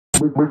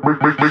the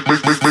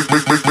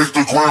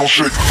ground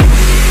shake.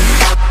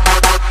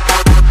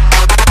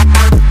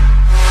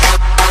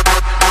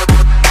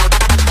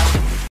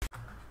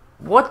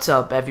 What's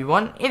up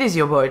everyone, it is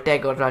your boy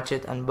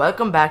TheGadgetAddicts and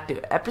welcome back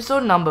to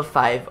episode number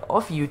 5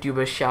 of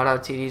Youtuber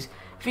Shoutout Series.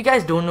 If you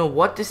guys don't know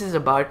what this is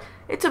about,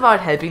 it's about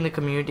helping the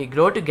community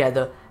grow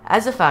together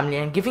as a family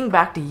and giving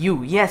back to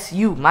you, yes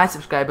you, my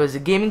subscribers, the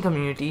gaming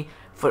community,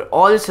 for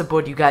all the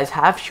support you guys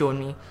have shown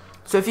me.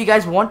 So if you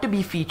guys want to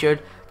be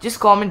featured, just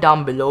comment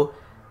down below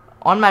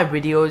on my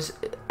videos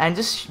and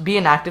just be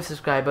an active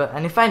subscriber,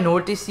 and if I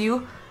notice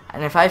you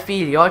and if I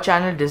feel your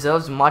channel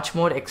deserves much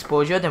more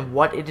exposure than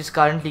what it is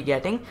currently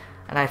getting,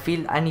 and I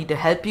feel I need to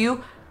help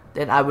you,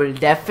 then I will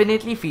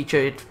definitely feature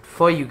it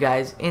for you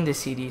guys in this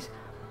series.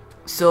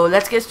 So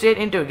let's get straight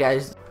into it,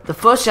 guys. The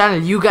first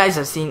channel you guys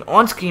are seeing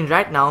on screen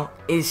right now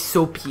is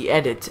Soapy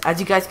Edits. As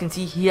you guys can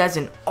see, he has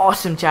an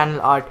awesome channel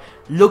art,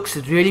 looks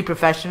really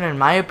professional in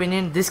my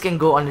opinion. This can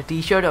go on a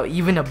t-shirt or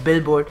even a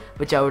billboard,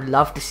 which I would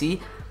love to see.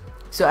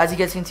 So as you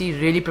guys can see,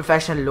 really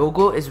professional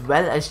logo as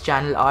well as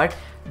channel art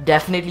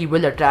definitely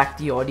will attract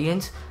the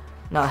audience.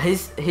 Now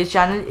his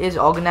channel is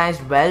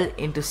organized well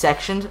into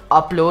sections: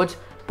 uploads,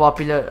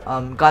 popular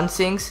gun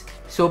syncs,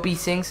 Soapy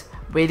syncs,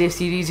 various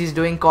series he's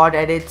doing, COD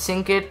edits,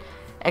 sync it,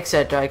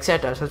 etc,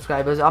 etc.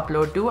 Subscribers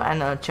upload to,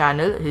 and a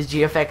channel, his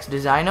GFX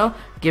designer,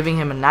 giving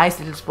him a nice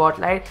little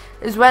spotlight,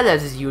 as well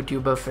as his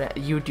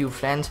YouTube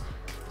friends.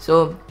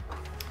 So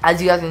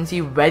as you guys can see,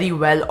 very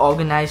well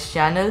organized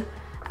channel,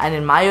 and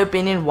in my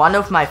opinion one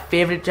of my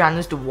favorite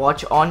channels to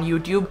watch on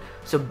YouTube.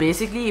 So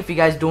basically, if you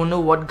guys don't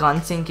know what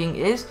gun syncing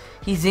is,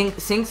 he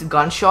syncs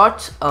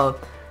gunshots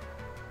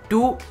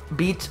to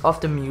beats of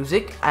the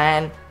music,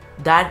 and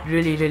that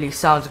really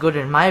sounds good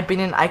in my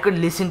opinion. I could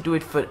listen to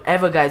it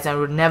forever, guys, and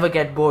would never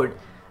get bored.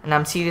 And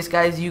I'm serious,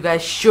 guys, you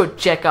guys should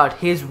check out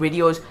his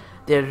videos.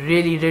 They're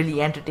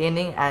really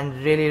entertaining and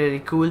really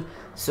cool.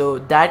 So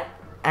that,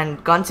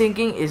 and gun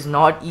syncing is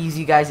not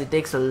easy, guys. It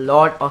takes a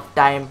lot of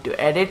time to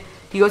edit.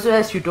 He also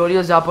has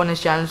tutorials up on his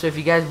channel, so if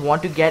you guys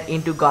want to get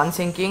into gun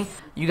syncing,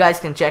 you guys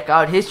can check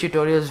out his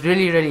tutorials.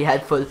 Really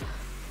helpful.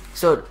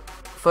 So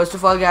first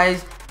of all,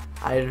 guys,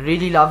 I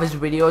really love his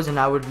videos, and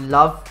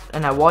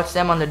I watch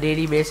them on a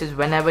daily basis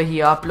whenever he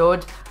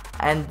uploads,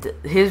 and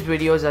his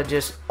videos are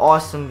just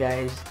awesome,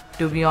 guys.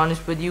 To be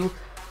honest with you,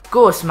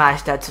 go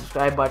smash that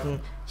subscribe button.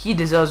 He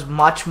deserves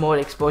much more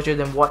exposure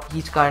than what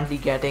he's currently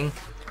getting.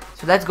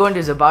 So let's go into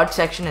his about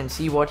section and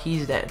see what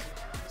he's there.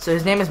 So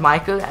his name is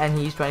Michael, and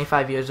he's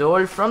 25 years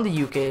old from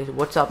the UK.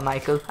 What's up,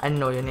 Michael? I didn't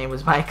know your name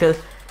was Michael.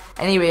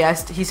 Anyway,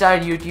 he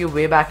started YouTube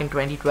way back in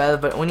 2012,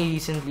 but only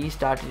recently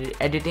started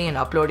editing and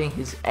uploading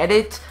his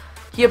edits.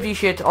 He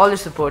appreciates all the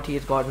support he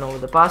has gotten over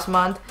the past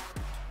month.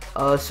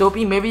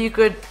 Soapy, maybe you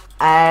could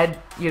add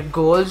your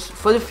goals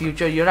for the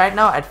future. You're right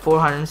now at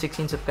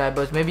 416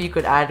 subscribers. Maybe you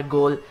could add a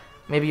goal,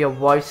 maybe a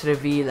voice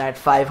reveal at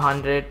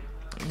 500,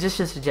 just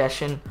a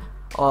suggestion,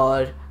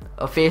 or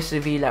a face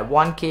reveal at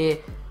 1k,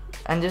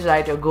 and just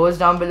write your goals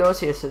down below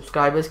so your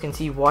subscribers can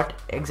see what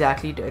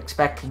exactly to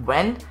expect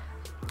when.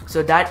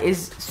 So that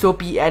is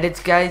Soapy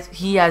Edits, guys.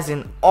 He has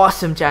an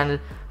awesome channel.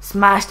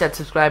 Smash that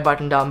subscribe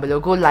button down below.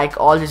 Go like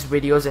all his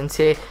videos and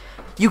say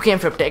you came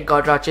from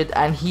TheGadgetAddicts,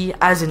 and he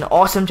has an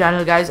awesome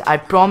channel, guys. I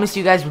promise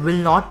you guys will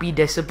not be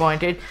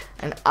disappointed,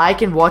 and I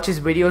can watch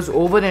his videos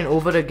over and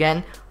over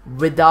again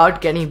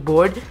without getting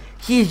bored.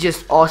 He's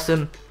just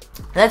awesome.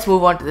 Let's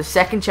move on to the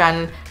second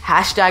channel,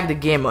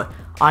 #TheGamer.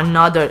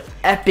 Another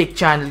epic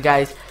channel,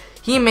 guys.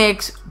 He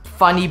makes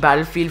funny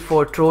Battlefield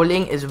 4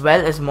 trolling as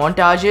well as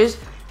montages.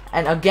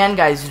 And again,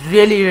 guys,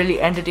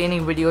 really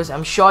entertaining videos.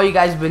 I'm sure you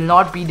guys will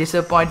not be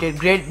disappointed.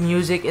 Great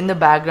music in the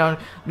background,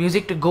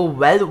 music to go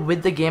well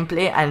with the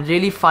gameplay, and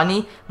really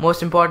funny,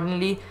 most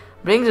importantly.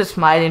 Brings a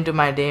smile into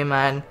my day,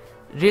 man.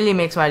 Really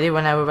makes my day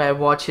whenever I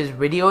watch his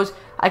videos.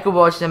 I could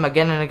watch them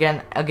again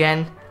and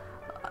again,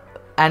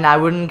 and I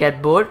wouldn't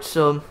get bored.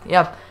 So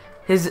yeah,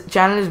 his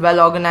channel is well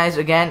organized,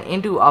 again,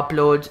 into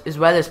uploads as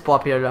well as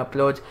popular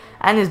uploads,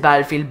 and his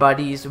Battlefield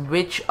buddies,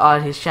 which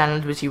are his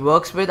channels which he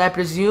works with, I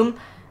presume,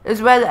 as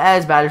well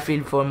as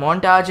Battlefield 4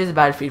 montages,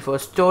 Battlefield 4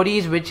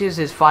 stories, which is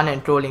his fun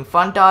and trolling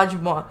funtage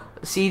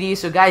series.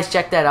 So guys,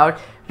 check that out.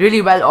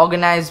 Really well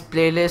organized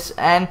playlists,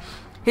 and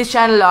his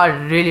channel are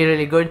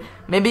really good.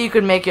 Maybe you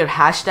could make your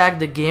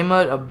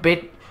 #TheGamer a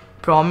bit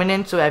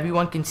prominent so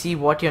everyone can see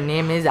what your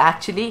name is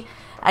actually,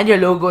 and your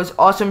logo is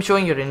awesome,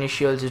 showing your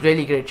initials.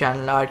 Really great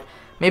channel art.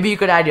 Maybe you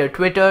could add your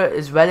Twitter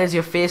as well as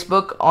your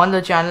Facebook on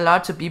the channel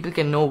art so people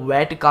can know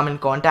where to come in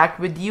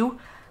contact with you.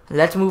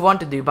 Let's move on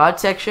to the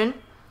about section.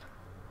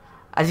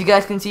 As you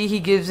guys can see, he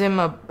gives him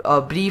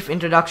a brief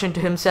introduction to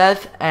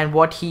himself and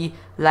what he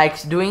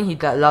likes doing. He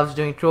loves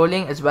doing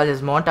trolling as well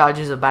as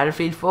montages of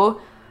Battlefield 4.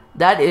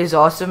 That is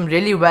awesome.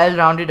 Really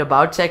well-rounded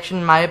about section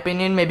in my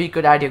opinion. Maybe you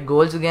could add your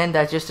goals again.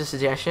 That's just a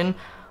suggestion.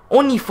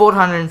 Only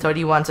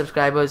 431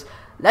 subscribers.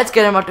 Let's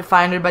get him up to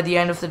 500 by the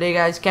end of the day,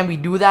 guys. Can we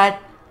do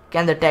that?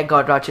 Can the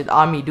TheGadgetAddicts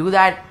army do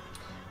that?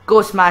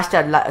 Go smash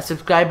that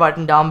subscribe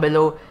button down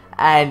below.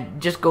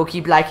 and just go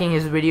keep liking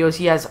his videos.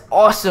 He has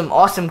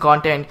awesome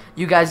content,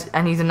 you guys,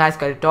 and he's a nice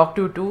guy to talk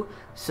to too.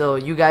 So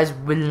you guys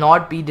will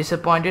not be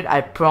disappointed,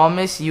 I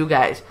promise you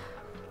guys.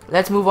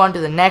 Let's move on to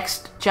the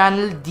next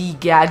channel,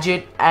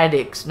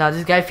 TheGadgetAddicts. Now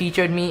this guy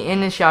featured me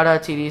in his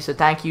shoutout series, so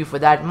thank you for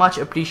that, much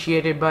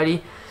appreciated,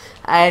 buddy.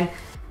 And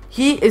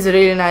he is a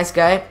really nice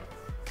guy.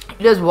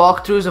 He does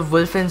walkthroughs of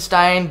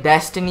Wolfenstein,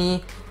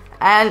 Destiny,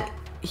 and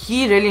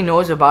he really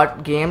knows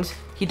about games.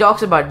 He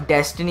talks about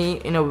Destiny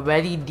in a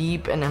very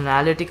deep and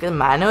analytical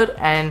manner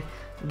and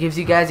gives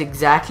you guys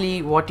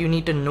exactly what you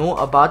need to know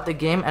about the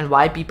game and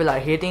why people are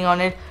hating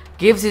on it.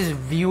 Gives his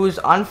views,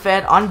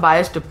 unfair,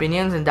 unbiased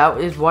opinions, and that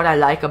is what I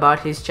like about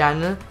his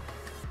channel.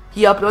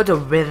 He uploads a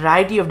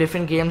variety of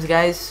different games,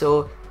 guys,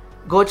 so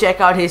go check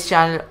out his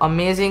channel.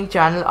 Amazing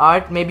channel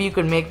art. Maybe you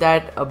could make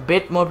that a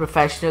bit more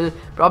professional,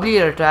 probably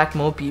attract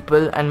more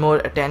people and more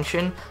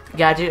attention.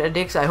 Gadget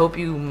Addicts, I hope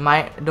you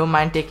don't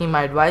mind taking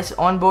my advice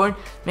on board.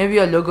 Maybe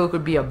your logo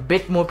could be a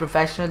bit more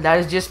professional. That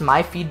is just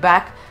my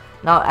feedback.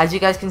 Now as you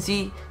guys can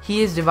see,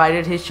 he has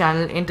divided his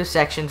channel into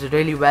sections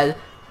really well,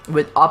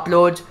 with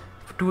uploads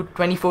to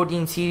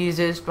 2014 series,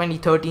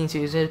 2013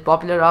 series,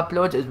 popular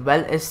uploads, as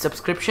well as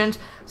subscriptions.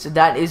 So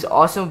that is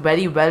also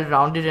very well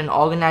rounded and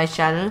organized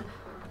channel.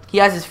 He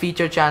has his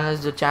featured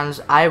channels, the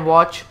channels I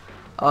watch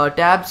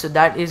tab, so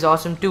that is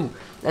awesome too.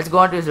 Let's go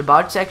on to his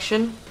about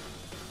section.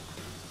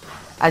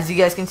 As you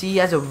guys can see, he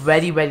has a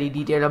very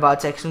detailed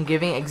about section,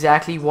 giving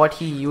exactly what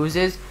he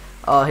uses,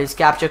 his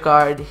capture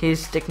card,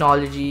 his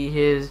technology,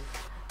 his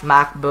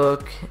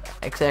MacBook,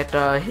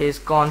 etc., his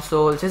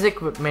consoles, his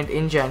equipment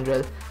in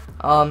general.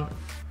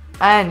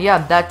 And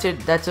yeah, that's it.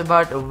 That's a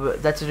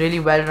really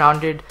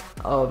well-rounded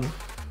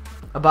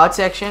about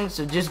section.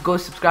 So just go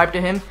subscribe to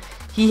him.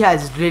 He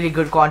has really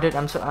good content.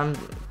 I'm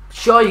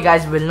sure you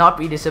guys will not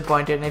be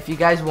disappointed. And if you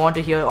guys want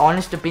to hear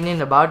honest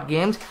opinion about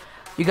games,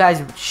 you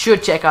guys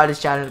should check out his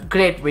channel.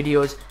 Great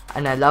videos,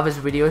 and I love his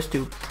videos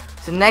too.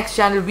 So next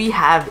channel we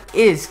have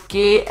is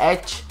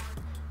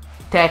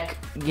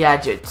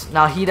KHtechgadgets.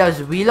 Now he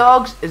does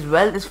vlogs as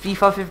well as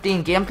FIFA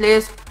 15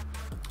 gameplays.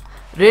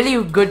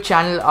 Really good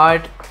channel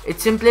art.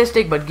 It's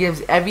simplistic but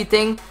gives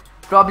everything.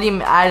 Probably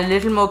add a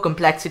little more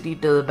complexity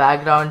to the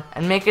background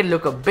and make it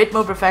look a bit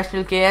more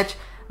professional, KH.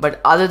 But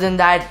other than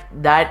that,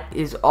 that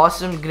is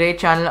awesome. Great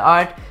channel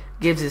art.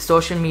 Gives his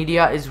social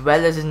media as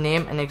well as his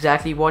name and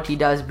exactly what he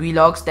does: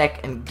 vlogs,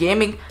 tech, and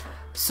gaming.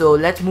 So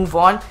let's move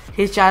on.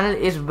 His channel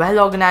is well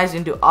organized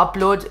into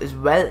uploads as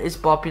well as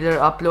popular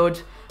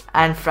uploads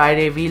and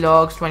Friday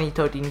vlogs,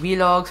 2013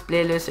 vlogs,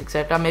 playlists,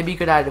 etc. Maybe you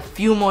could add a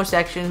few more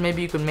sections.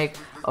 Maybe you could make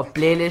a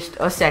playlist,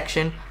 a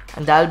section,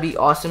 and that'll be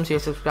awesome, so your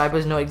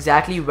subscribers know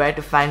exactly where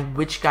to find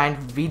which kind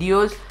of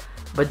videos.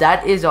 But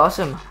that is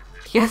awesome.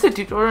 He has a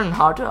tutorial on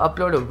how to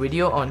upload a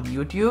video on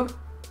YouTube.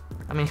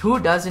 I mean, who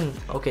doesn't?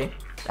 Okay,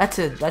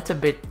 that's a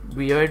bit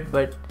weird,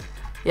 but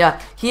yeah,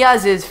 he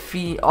has his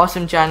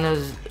awesome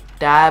channels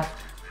tab.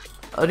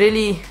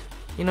 Really,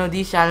 you know,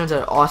 these channels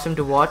are awesome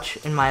to watch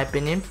in my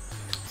opinion.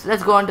 So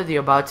let's go on to the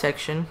about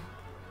section.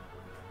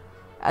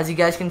 As you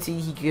guys can see,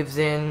 he gives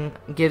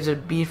a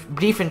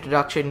brief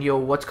introduction. Yo,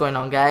 what's going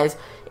on, guys?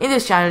 In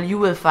this channel you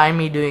will find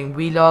me doing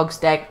vlogs,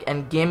 tech,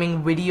 and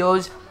gaming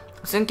videos.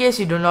 So in case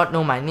you do not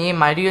know my name,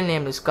 my real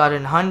name is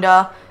Karan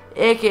Handa,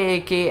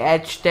 aka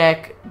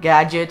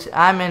KHtechgadgets.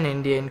 I'm an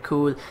Indian,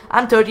 cool.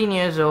 I'm 13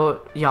 years old,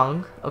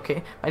 young,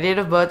 okay. My date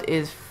of birth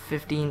is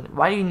 15.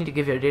 Why do you need to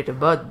give your date of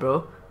birth,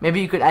 bro?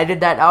 Maybe you could edit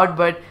that out,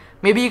 but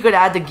maybe you could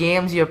add the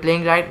games you're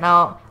playing right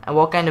now and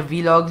what kind of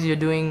vlogs you're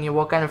doing,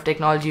 what kind of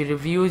technology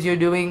reviews you're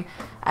doing,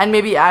 and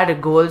maybe add a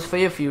goals for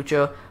your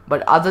future.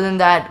 But other than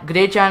that,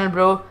 great channel,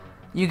 bro.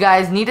 You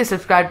guys need to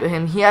subscribe to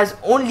him. He has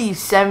only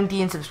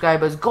 17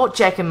 subscribers. Go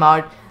check him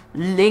out.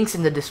 Links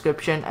in the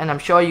description, and I'm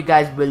sure you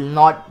guys will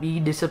not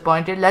be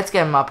disappointed. Let's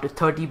get him up to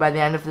 30 by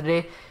the end of the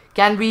day.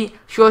 Can we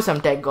show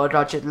some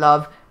TheGadgetAddicts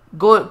love?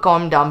 Go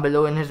comment down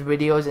below in his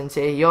videos and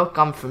say, yo,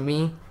 come for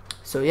me.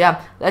 So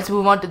yeah, let's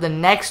move on to the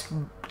next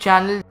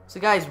channel.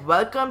 So guys,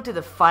 welcome to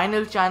the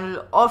final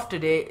channel of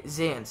today,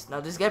 Zayence. Now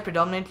this guy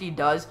predominantly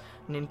does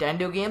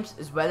Nintendo games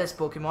as well as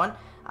Pokemon.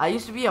 I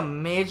used to be a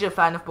major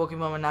fan of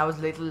Pokemon when I was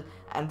little,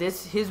 and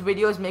his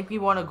videos make me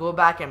want to go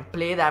back and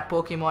play that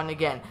Pokemon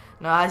again.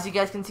 Now as you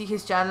guys can see,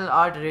 his channel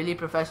art really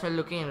professional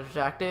looking and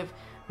attractive.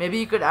 Maybe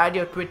you could add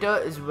your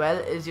Twitter as well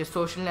as your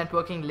social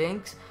networking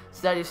links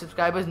so that your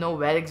subscribers know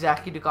where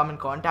exactly to come in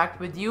contact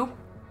with you.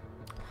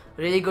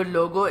 Really good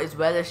logo as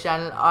well as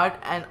channel art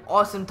and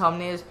awesome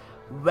thumbnails.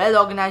 Well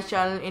organized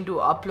channel into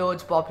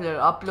uploads, popular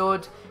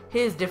uploads,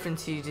 his different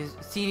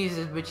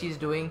series which he's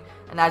doing,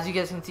 and as you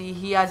guys can see,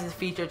 he has his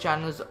feature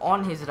channels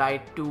on his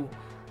right too.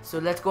 So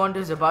let's go on to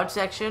his about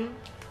section.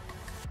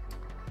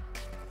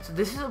 So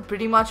this is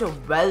pretty much a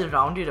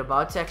well-rounded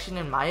about section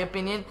in my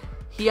opinion.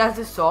 He has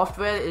his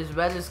software as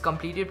well as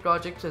completed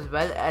projects as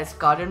well as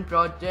current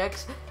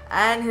projects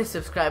and his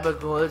subscriber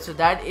goals. So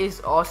that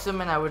is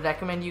awesome, and I would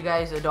recommend you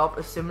guys adopt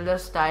a similar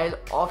style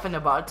of an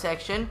about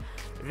section.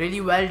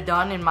 Really well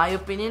done in my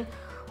opinion.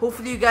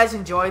 hopefully you guys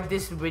enjoyed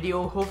this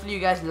video. Hopefully you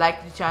guys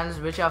liked the channels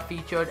which are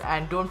featured,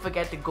 and don't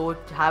forget to go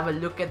to have a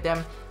look at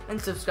them and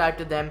subscribe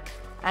to them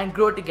and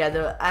grow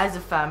together as a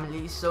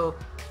family. So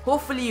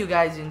hopefully you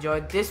guys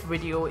enjoyed this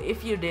video.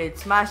 If you did,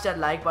 smash that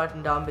like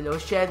button down below,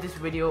 share this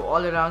video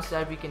all around so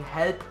that we can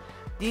help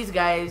these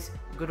guys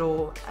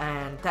grow,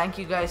 and thank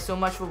you guys so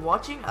much for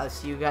watching. I'll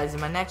see you guys in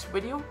my next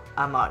video.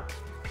 I'm out.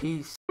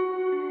 Peace.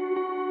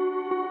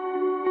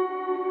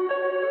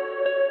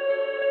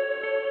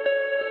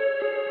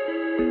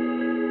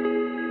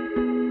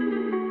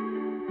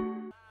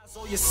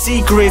 All your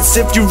secrets,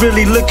 if you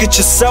really look at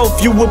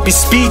yourself, you would be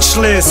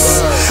speechless.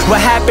 What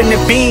happened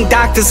to being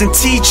doctors and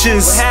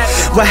teachers?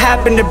 What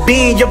happened to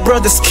being your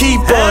brother's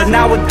keeper?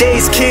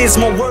 Nowadays kids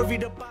more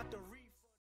worried about